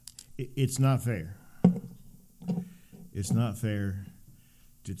It's not fair. It's not fair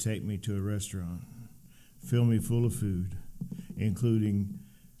to take me to a restaurant, fill me full of food, including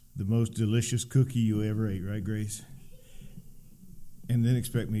the most delicious cookie you ever ate, right, Grace? And then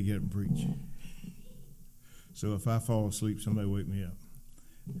expect me to get up and preach. So if I fall asleep, somebody wake me up.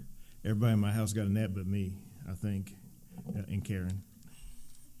 Everybody in my house got a nap but me, I think, and Karen,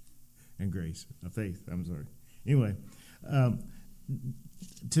 and Grace, Faith, I'm sorry. Anyway,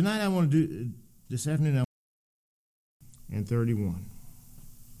 tonight I want to do, this afternoon, and 31.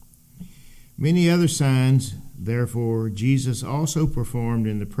 Many other signs, therefore, Jesus also performed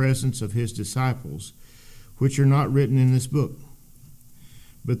in the presence of his disciples, which are not written in this book.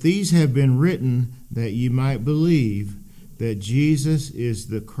 But these have been written that ye might believe that Jesus is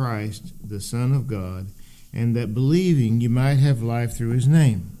the Christ, the Son of God, and that believing you might have life through his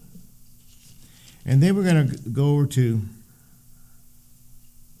name. And then we're going to go over to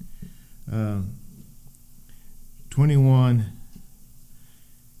 21,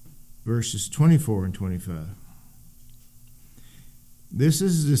 verses 24 and 25. This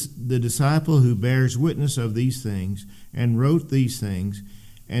is the disciple who bears witness of these things and wrote these things,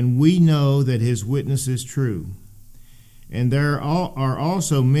 and we know that his witness is true. And there are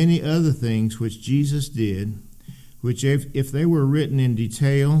also many other things which Jesus did, which if they were written in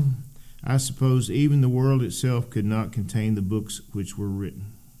detail, I suppose even the world itself could not contain the books which were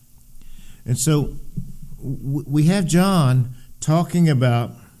written. And so we have John talking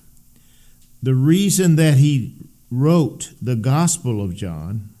about the reason that he wrote the Gospel of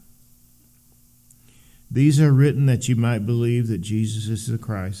John. These are written that you might believe that Jesus is the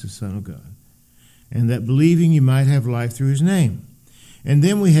Christ, the Son of God, and that believing you might have life through his name. And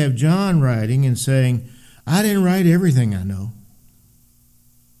then we have John writing and saying, I didn't write everything I know.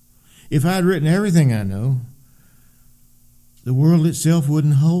 If I'd written everything I know, the world itself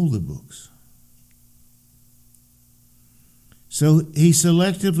wouldn't hold the books. So he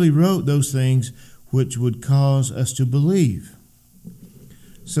selectively wrote those things which would cause us to believe.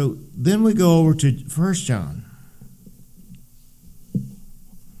 So then we go over to 1 John.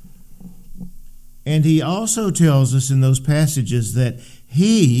 And he also tells us in those passages that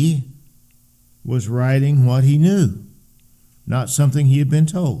he was writing what he knew, not something he had been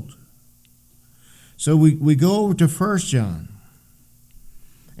told. So we go over to 1 John.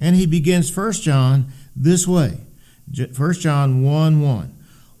 And he begins 1 John this way. 1 John 1:1.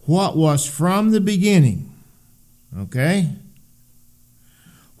 What was from the beginning, okay?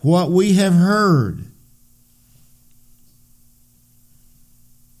 What we have heard.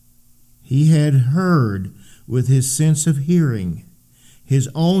 He had heard with his sense of hearing, his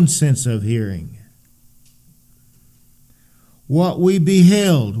own sense of hearing. What we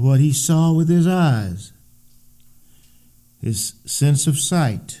beheld, what he saw with his eyes, his sense of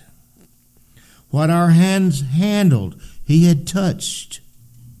sight. What our hands handled, he had touched.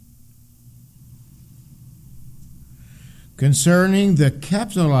 Concerning the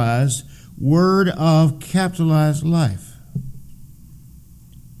capitalized word of capitalized life.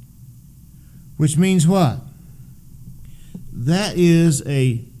 Which means what? That is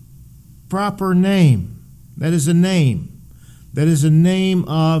a proper name. That is a name. That is a name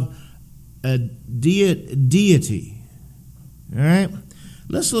of a deity. All right?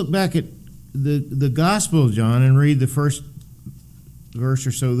 Let's look back at the Gospel of John and read the first verse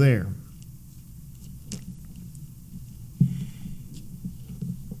or so there.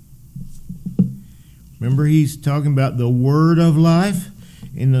 Remember, he's talking about the word of life.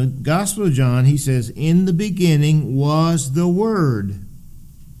 In the Gospel of John, he says, in the beginning was the Word,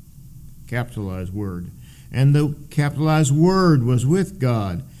 capitalized word. And the capitalized word was with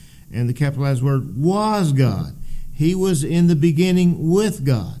God, and the capitalized word was God. He was in the beginning with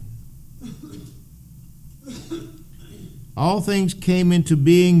God. All things came into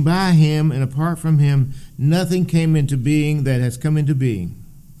being by him, and apart from him, nothing came into being that has come into being.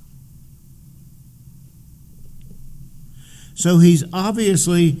 So he's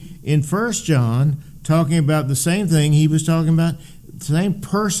obviously in 1 John talking about the same thing he was talking about, the same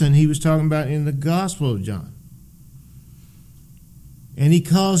person he was talking about in the Gospel of John. And he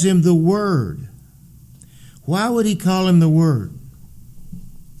calls him the Word. Why would he call him the Word?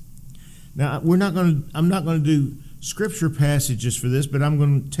 Now, I'm not going to do scripture passages for this, but I'm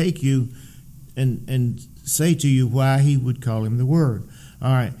going to take you and say to you why he would call him the Word.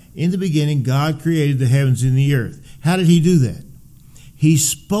 All right. In the beginning, God created the heavens and the earth. How did he do that? He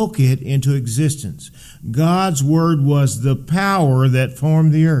spoke it into existence. God's word was the power that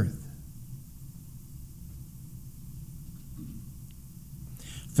formed the earth.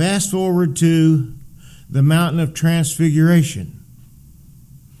 Fast forward to the mountain of transfiguration.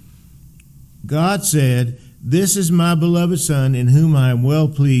 God said, "This is my beloved Son, in whom I am well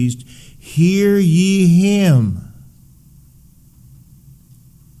pleased. Hear ye him."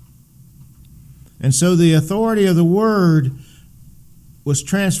 And so the authority of the Word was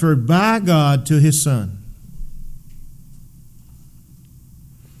transferred by God to His Son.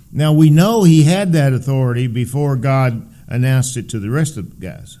 Now we know He had that authority before God announced it to the rest of the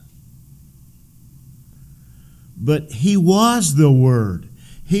guys. But He was the Word.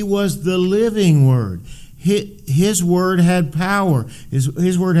 He was the living Word. His Word had power.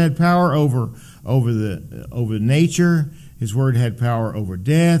 His Word had power over nature. His Word had power over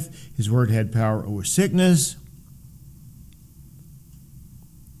death. His Word had power over sickness.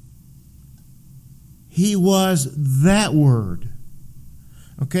 He was that Word.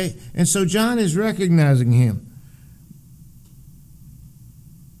 Okay? And so John is recognizing Him.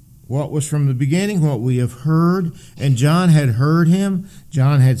 What was from the beginning, what we have heard, and John had heard Him,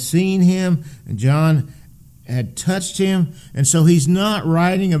 John had seen Him, and John had touched Him, and so he's not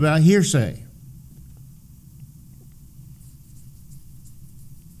writing about hearsay.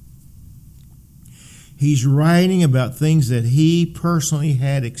 He's writing about things that he personally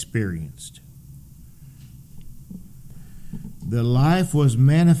had experienced. The life was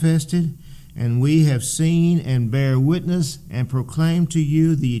manifested, and we have seen and bear witness and proclaim to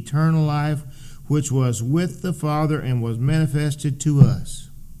you the eternal life which was with the Father and was manifested to us.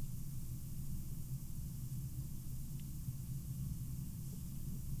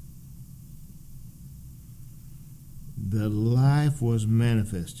 The life was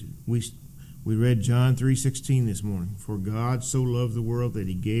manifested. We read John 3:16 this morning. For God so loved the world that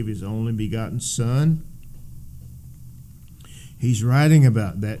He gave His only begotten Son. He's writing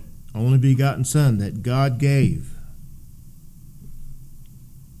about that only begotten Son that God gave.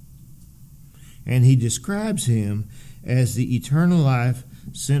 And He describes Him as the eternal life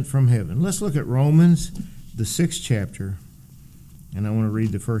sent from heaven. Let's look at Romans, the 6th chapter, and I want to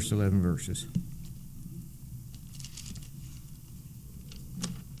read the first 11 verses.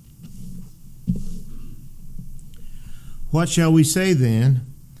 What shall we say then?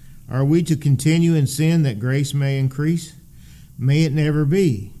 Are we to continue in sin that grace may increase? May it never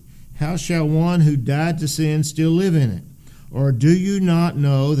be. How shall one who died to sin still live in it? Or do you not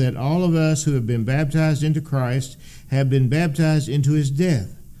know that all of us who have been baptized into Christ have been baptized into His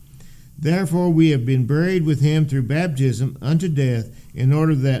death? Therefore we have been buried with Him through baptism unto death, in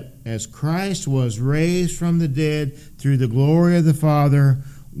order that as Christ was raised from the dead through the glory of the Father,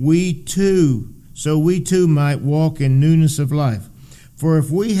 we too might walk in newness of life. For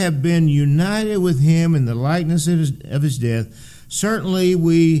if we have been united with Him in the likeness of His death, certainly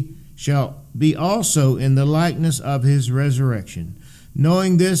we shall be also in the likeness of His resurrection.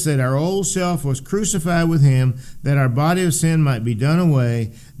 Knowing this, that our old self was crucified with Him, that our body of sin might be done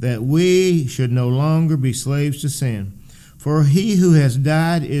away, that we should no longer be slaves to sin. For he who has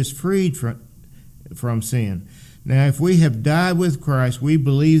died is freed from sin. Now if we have died with Christ, we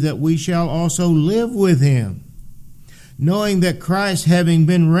believe that we shall also live with Him, knowing that Christ, having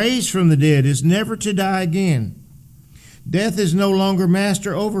been raised from the dead, is never to die again. Death is no longer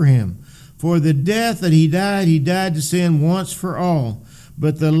master over Him. For the death that He died to sin once for all.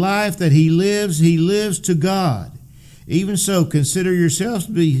 But the life that He lives to God. Even so, consider yourselves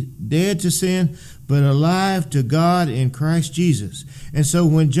to be dead to sin, but alive to God in Christ Jesus. And so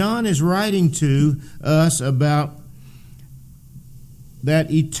when John is writing to us about that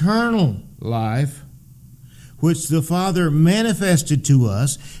eternal life, which the Father manifested to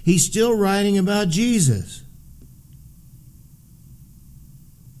us, he's still writing about Jesus.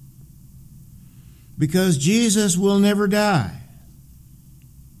 Because Jesus will never die.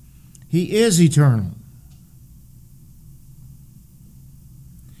 He is eternal.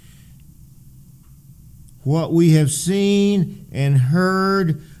 What we have seen and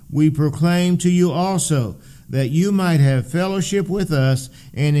heard, we proclaim to you also, that you might have fellowship with us,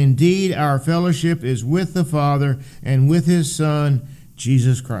 and indeed our fellowship is with the Father and with His Son,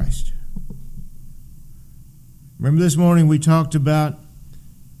 Jesus Christ. Remember this morning we talked about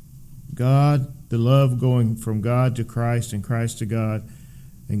God, the love going from God to Christ and Christ to God,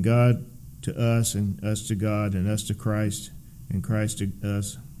 and God to us and us to God and us to Christ and Christ to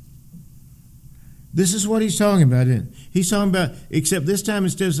us. This is what he's talking about. He's talking about, except this time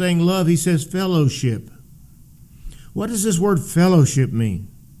instead of saying love, he says fellowship. What does this word fellowship mean?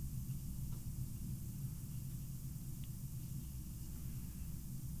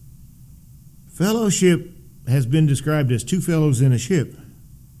 Fellowship has been described as two fellows in a ship.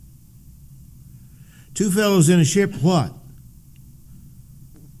 Two fellows in a ship, what?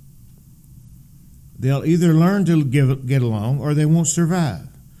 They'll either learn to get along or they won't survive.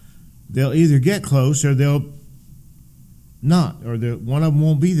 they'll either get close or they'll not, or one of them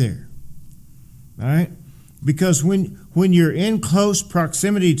won't be there. All right? Because when you're in close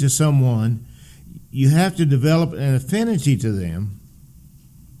proximity to someone, you have to develop an affinity to them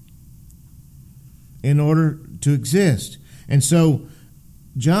in order to exist. And so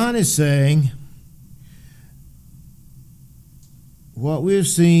John is saying, what we've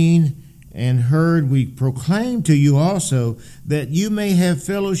seen and heard, we proclaim to you also, that you may have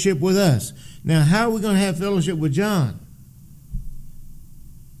fellowship with us. Now, how are we going to have fellowship with John?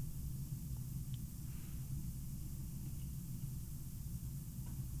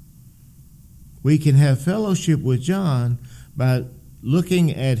 We can have fellowship with John by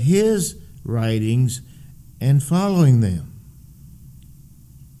looking at his writings and following them,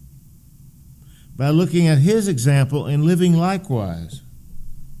 by looking at his example and living likewise.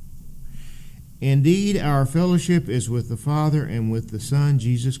 Indeed, our fellowship is with the Father and with the Son,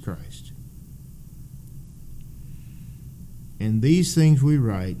 Jesus Christ. And these things we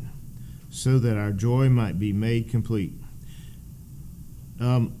write so that our joy might be made complete.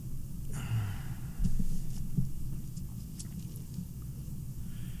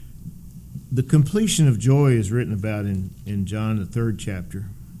 The completion of joy is written about in John, the 3rd chapter.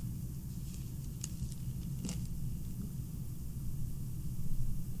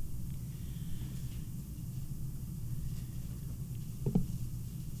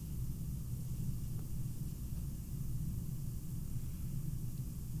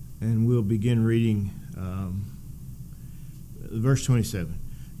 And we'll begin reading verse 27.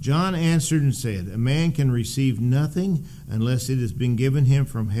 John answered and said, a man can receive nothing unless it has been given him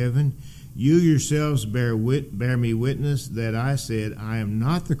from heaven. You yourselves bear me witness that I said, I am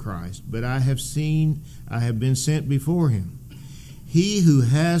not the Christ, but I have been sent before him. He who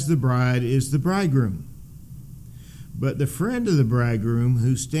has the bride is the bridegroom. But the friend of the bridegroom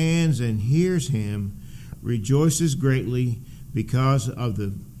who stands and hears him rejoices greatly because of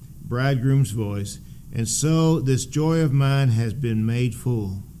the bridegroom's voice, and so this joy of mine has been made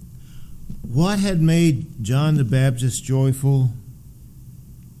full. What had made John the Baptist joyful?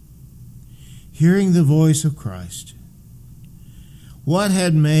 Hearing the voice of Christ. What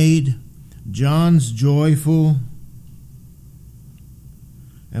had made John's joyful?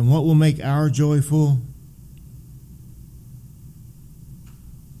 And what will make our joyful?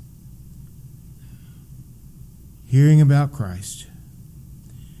 Hearing about Christ.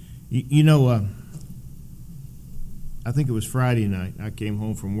 You know, I think it was Friday night. I came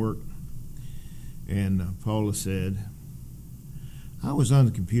home from work, and Paula said, I was on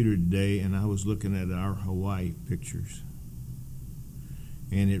the computer today, and I was looking at our Hawaii pictures,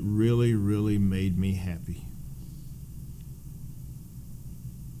 and it really, really made me happy.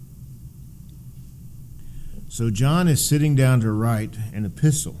 So John is sitting down to write an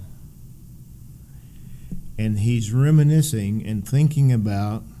epistle, and he's reminiscing and thinking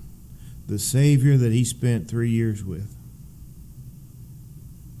about the Savior that he spent 3 years with.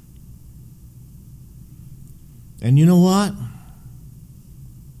 And you know what?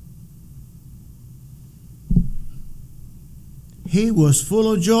 He was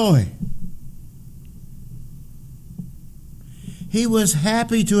full of joy. He was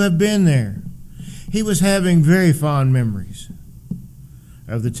happy to have been there. He was having very fond memories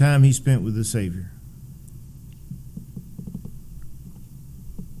of the time he spent with the Savior.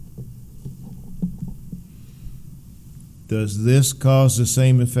 Does this cause the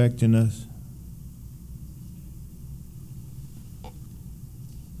same effect in us?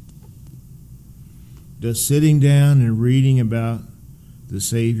 Does sitting down and reading about the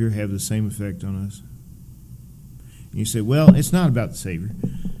Savior have the same effect on us? And you say, well, it's not about the Savior.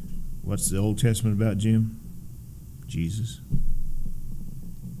 What's the Old Testament about, Jim? Jesus.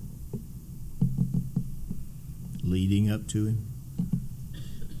 Leading up to him.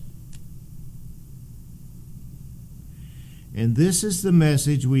 And this is the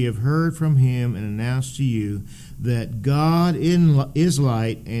message we have heard from him and announced to you, that God is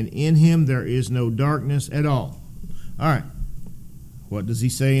light, and in him there is no darkness at all. All right. What does he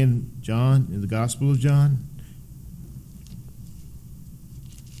say in John, in the Gospel of John?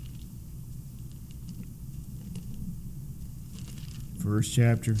 First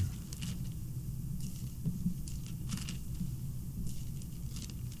chapter.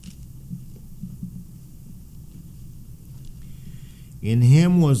 In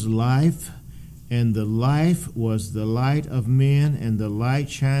him was life, and the life was the light of men, and the light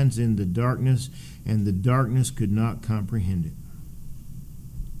shines in the darkness, and the darkness could not comprehend it.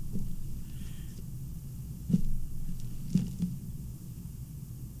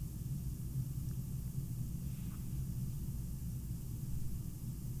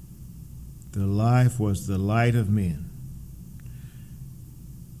 The life was the light of men.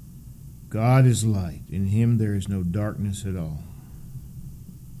 God is light. In him there is no darkness at all.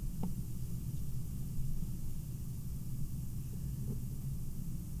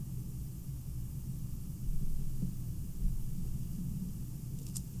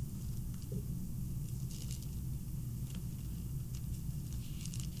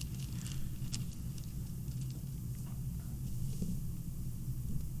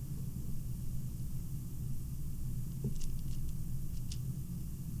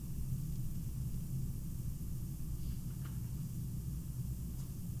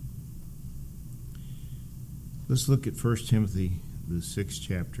 Let's look at 1 Timothy, the 6th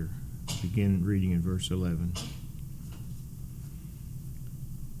chapter. Begin reading in verse 11.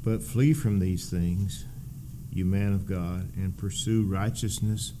 But flee from these things, you man of God, and pursue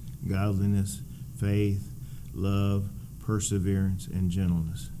righteousness, godliness, faith, love, perseverance, and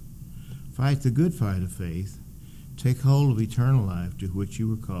gentleness. Fight the good fight of faith. Take hold of eternal life to which you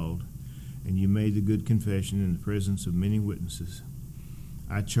were called, and you made the good confession in the presence of many witnesses.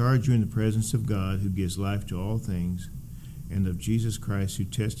 I charge you in the presence of God, who gives life to all things, and of Jesus Christ, who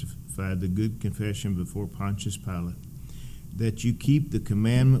testified the good confession before Pontius Pilate, that you keep the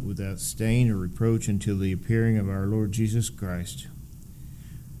commandment without stain or reproach until the appearing of our Lord Jesus Christ,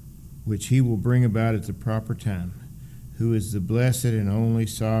 which he will bring about at the proper time, who is the blessed and only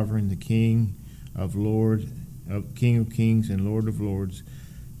sovereign, the King of kings and Lord of lords,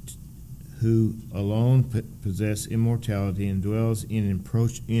 who alone possess immortality and dwells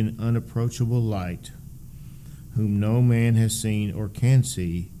in unapproachable light, whom no man has seen or can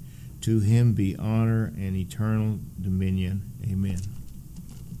see. To him be honor and eternal dominion. Amen.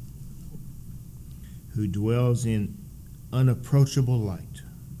 Who dwells in unapproachable light.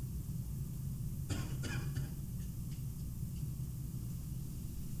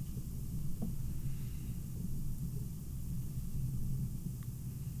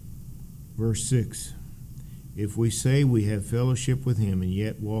 Verse 6, if we say we have fellowship with him and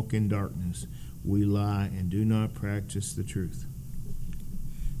yet walk in darkness, we lie and do not practice the truth.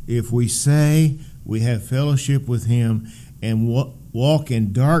 If we say we have fellowship with him and walk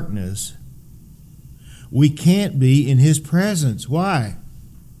in darkness, we can't be in his presence. Why?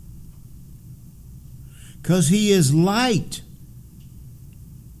 Because he is light.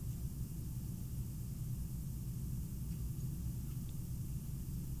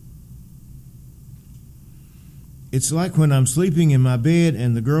 It's like when I'm sleeping in my bed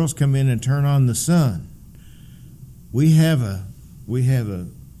and the girls come in and turn on the sun. We have a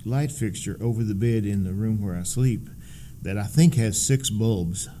light fixture over the bed in the room where I sleep that I think has 6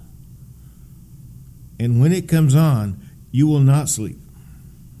 bulbs. And when it comes on, you will not sleep.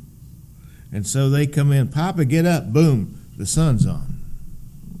 And so they come in, Papa, get up, boom, the sun's on.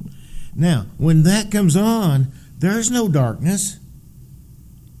 Now, when that comes on, there's no darkness.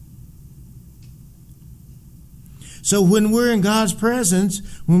 So when we're in God's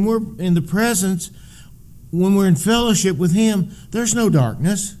presence, when we're in the presence, when we're in fellowship with him, there's no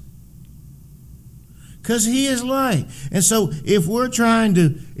darkness. Because he is light. And so if we're trying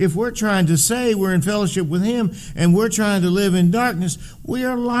to say we're in fellowship with him and we're trying to live in darkness, we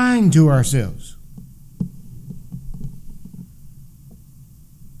are lying to ourselves.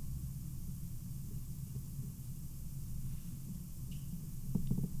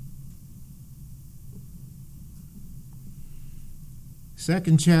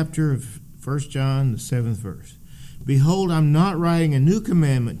 Second chapter of 1 John, the 7th verse. Behold, I'm not writing a new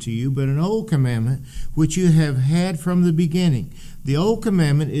commandment to you, but an old commandment which you have had from the beginning. The old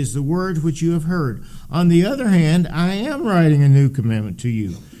commandment is the word which you have heard. On the other hand, I am writing a new commandment to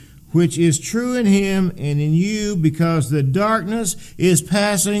you, which is true in him and in you, because the darkness is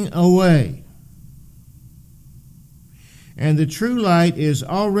passing away, and the true light is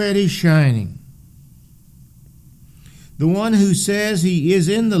already shining. The one who says he is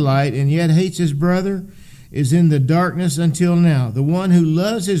in the light and yet hates his brother is in the darkness until now. The one who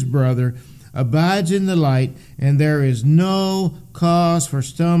loves his brother abides in the light, and there is no cause for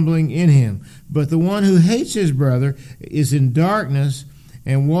stumbling in him. But the one who hates his brother is in darkness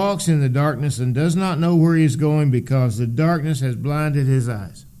and walks in the darkness and does not know where he is going, because the darkness has blinded his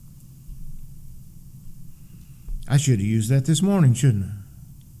eyes. I should have used that this morning, shouldn't I?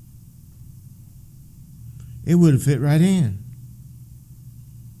 It would have fit right in.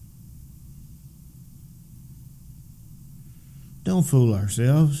 Don't fool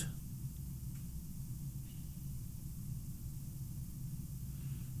ourselves.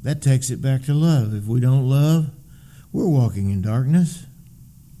 That takes it back to love. If we don't love, we're walking in darkness.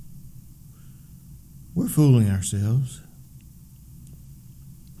 We're fooling ourselves.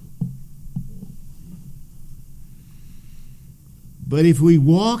 But if we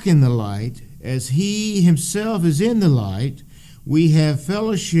walk in the light, as he himself is in the light, we have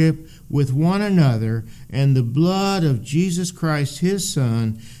fellowship with one another, and the blood of Jesus Christ, his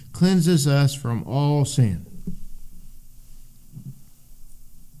Son, cleanses us from all sin.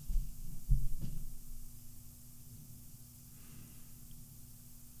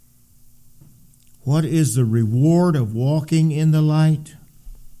 What is the reward of walking in the light?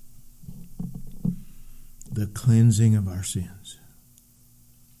 The cleansing of our sins.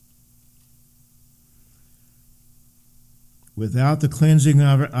 Without the cleansing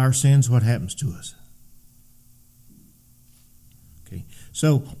of our sins, what happens to us? Okay,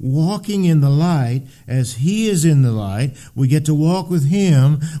 so walking in the light, as he is in the light, we get to walk with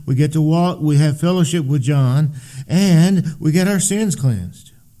him, we get to walk, we have fellowship with John, and we get our sins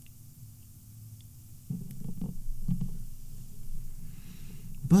cleansed.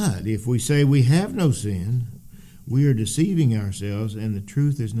 But if we say we have no sin, we are deceiving ourselves, and the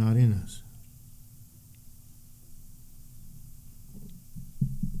truth is not in us.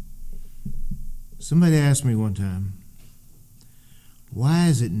 Somebody asked me one time, why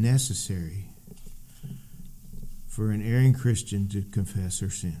is it necessary for an erring Christian to confess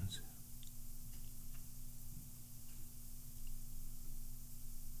their sins?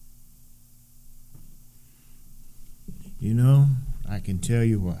 You know, I can tell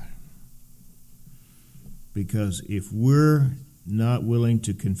you why. Because if we're not willing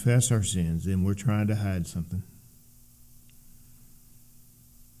to confess our sins, then we're trying to hide something.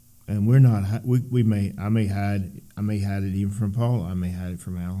 And we're not. I may hide it even from Paul. I may hide it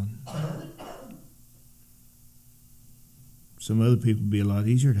from Alan. Some other people would be a lot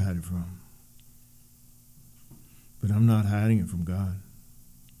easier to hide it from. But I'm not hiding it from God.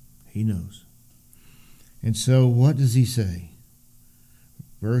 He knows. And so what does he say?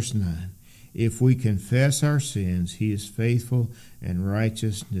 Verse 9. If we confess our sins, he is faithful and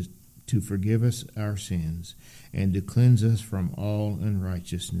righteous to forgive us our sins and to cleanse us from all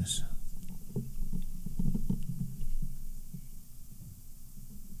unrighteousness.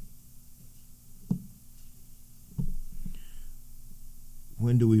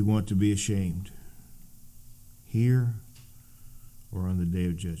 When do we want to be ashamed? Here or on the day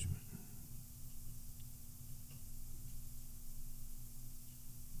of judgment?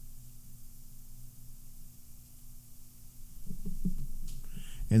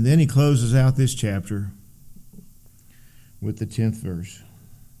 And then he closes out this chapter with the 10th verse.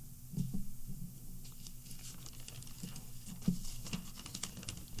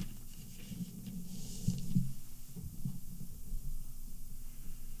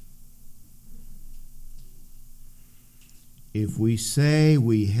 If we say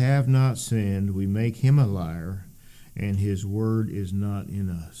we have not sinned, we make him a liar, and his word is not in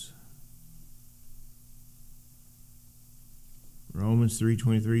us. Romans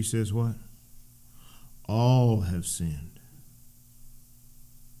 3:23 says what? All have sinned.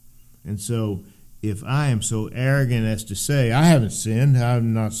 And so, if I am so arrogant as to say, I haven't sinned, I have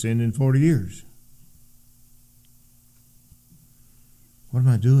not sinned in 40 years. What am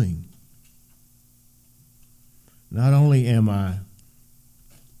I doing? Not only am I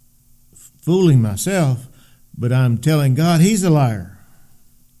fooling myself, but I'm telling God he's a liar.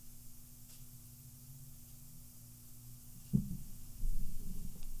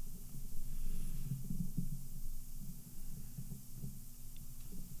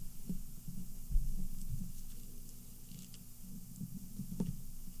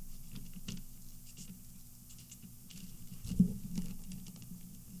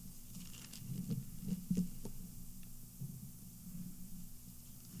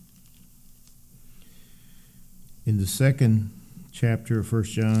 In the second chapter of 1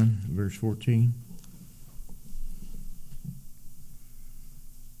 John, verse 14,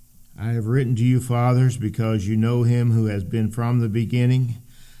 I have written to you, fathers, because you know him who has been from the beginning.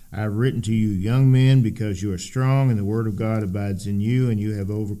 I have written to you, young men, because you are strong, and the word of God abides in you, and you have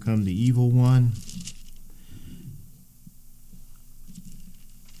overcome the evil one.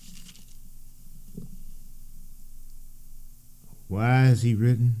 Why has he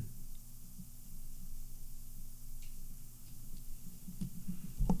written?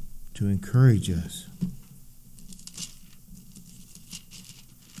 To encourage us.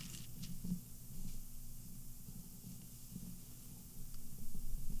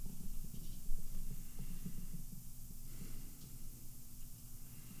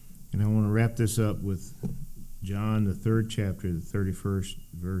 And I want to wrap this up with John, the 3rd chapter, the 31st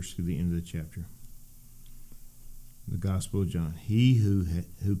verse to the end of the chapter. The Gospel of John. He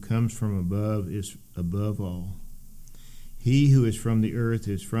who comes from above is above all. He who is from the earth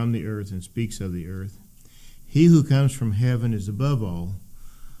and speaks of the earth. He who comes from heaven is above all.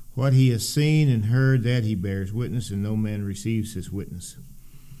 What he has seen and heard, that he bears witness, and no man receives his witness.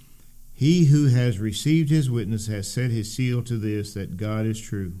 He who has received his witness has set his seal to this, that God is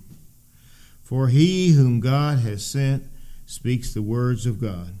true. For he whom God has sent speaks the words of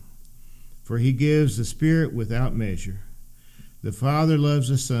God. For he gives the Spirit without measure. The Father loves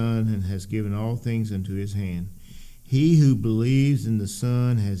the Son and has given all things into his hand. He who believes in the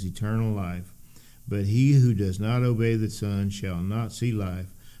Son has eternal life, but he who does not obey the Son shall not see life,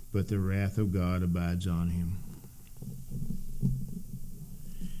 but the wrath of God abides on him.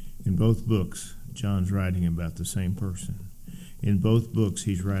 In both books, John's writing about the same person. In both books,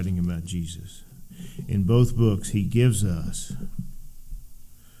 he's writing about Jesus. In both books, he gives us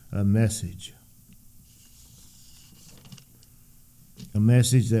a message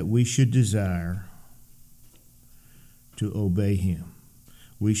that we should desire to obey him.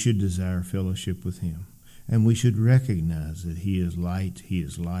 We should desire fellowship with him. And we should recognize that he is light, he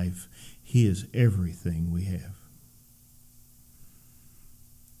is life, he is everything we have.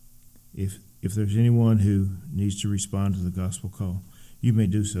 If there's anyone who needs to respond to the gospel call, you may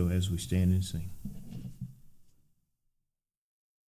do so as we stand and sing.